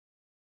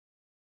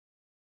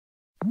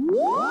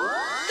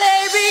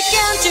Baby,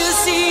 can't you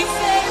see?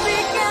 Baby,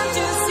 can't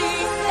you see?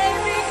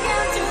 Baby,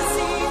 can't you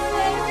see?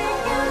 Baby,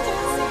 can't you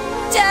see?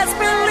 Just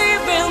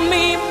believe in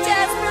me.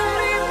 Just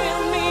believe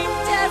in me.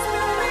 Just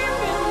believe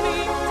in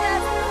me.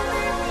 Just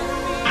believe in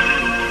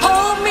me.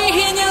 Hold me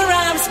in your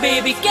arms,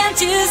 baby, can't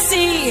you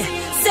see?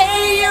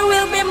 Say you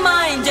will be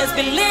mine, just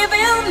believe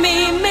in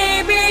me.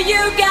 Maybe you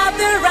got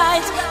the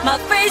right, my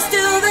face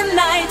to the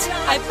night.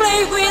 I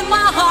play with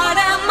my heart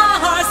and my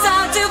heart's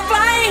out to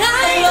fly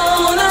high.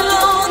 Alone,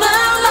 alone,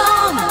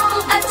 alone,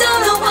 I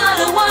don't know what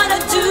I wanna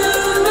do.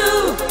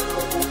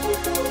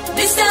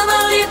 This time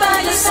I'll live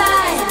by your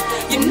side.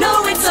 You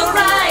know it's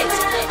alright,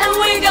 and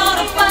we're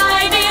gonna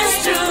fight this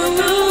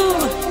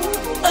through.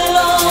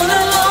 Alone,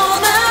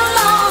 alone,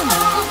 alone,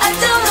 I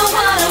don't know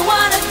what I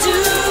wanna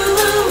do.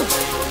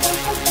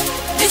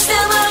 This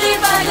time I'll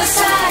live by your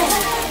side.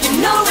 You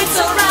know it's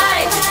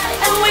alright,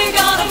 and we're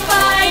gonna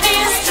fight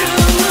this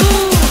through.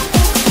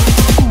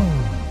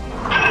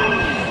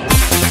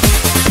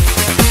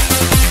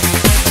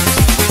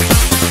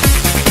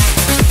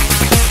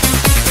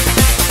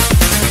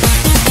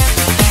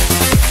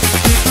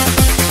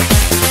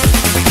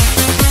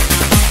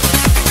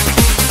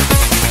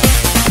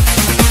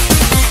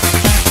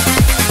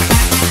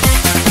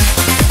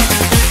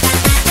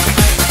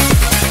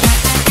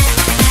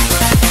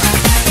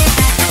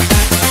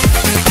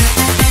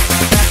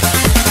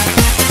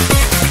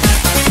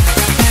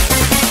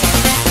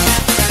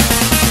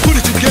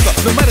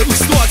 No matter who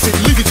starts it,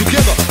 leave it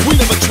together. We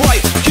never try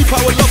it. Keep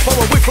our love far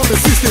away from the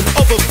system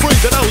of a phrase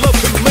that our love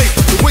can make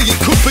the way it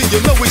could be.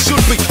 You know it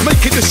should be.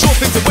 Making the short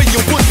things the way you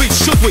would be.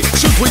 Should we?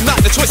 Should we not?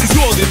 The choice is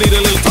yours. You need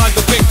a little time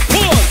to think.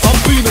 Pause. I've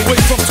been away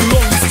from too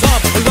long this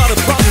time. A lot of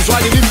problems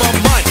riding in my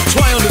mind.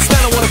 Try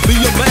understand. I wanna be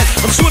your man.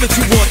 I'm sure that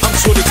you want. I'm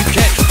sure that you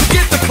can.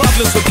 Forget the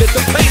problems. Forget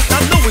the pain. I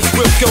know it's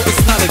real, girl. It's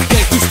not a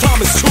game. This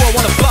time is true. I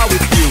wanna fly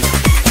with you.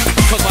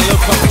 Cause my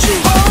love comes true.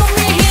 Hold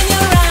me in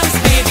your arms,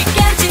 baby,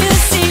 can't you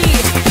see?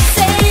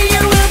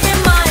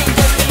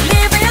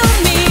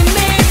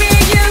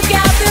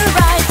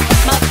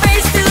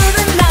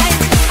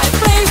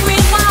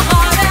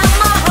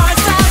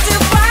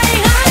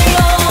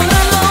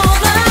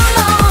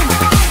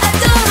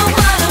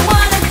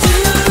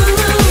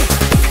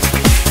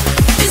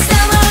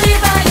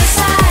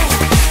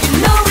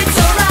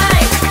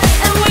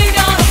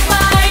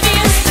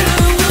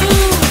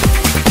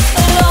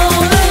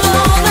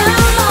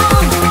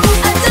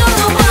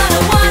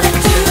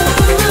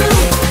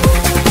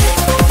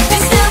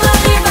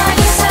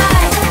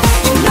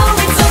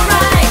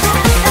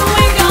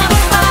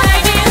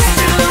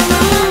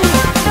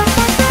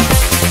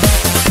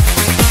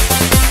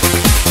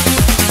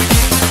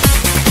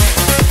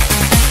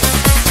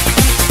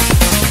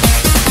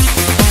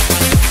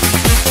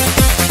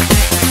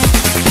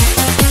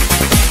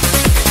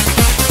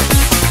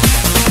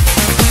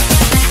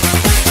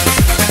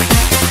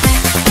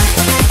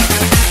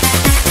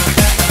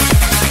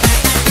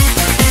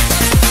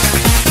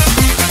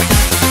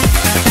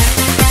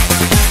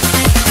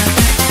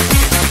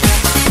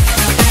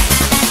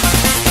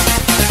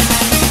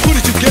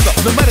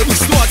 No matter who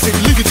starts it,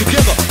 leave it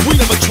together. We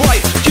never try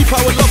it. Keep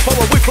our love far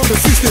away from the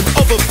system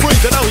of a phrase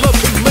that our love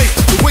can make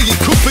the way it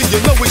could be. You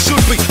know it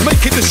should be.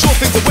 Making the short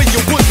things the way you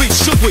would be.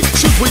 Should we?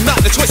 Should we not?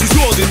 The choice is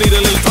yours. You need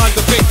a little time to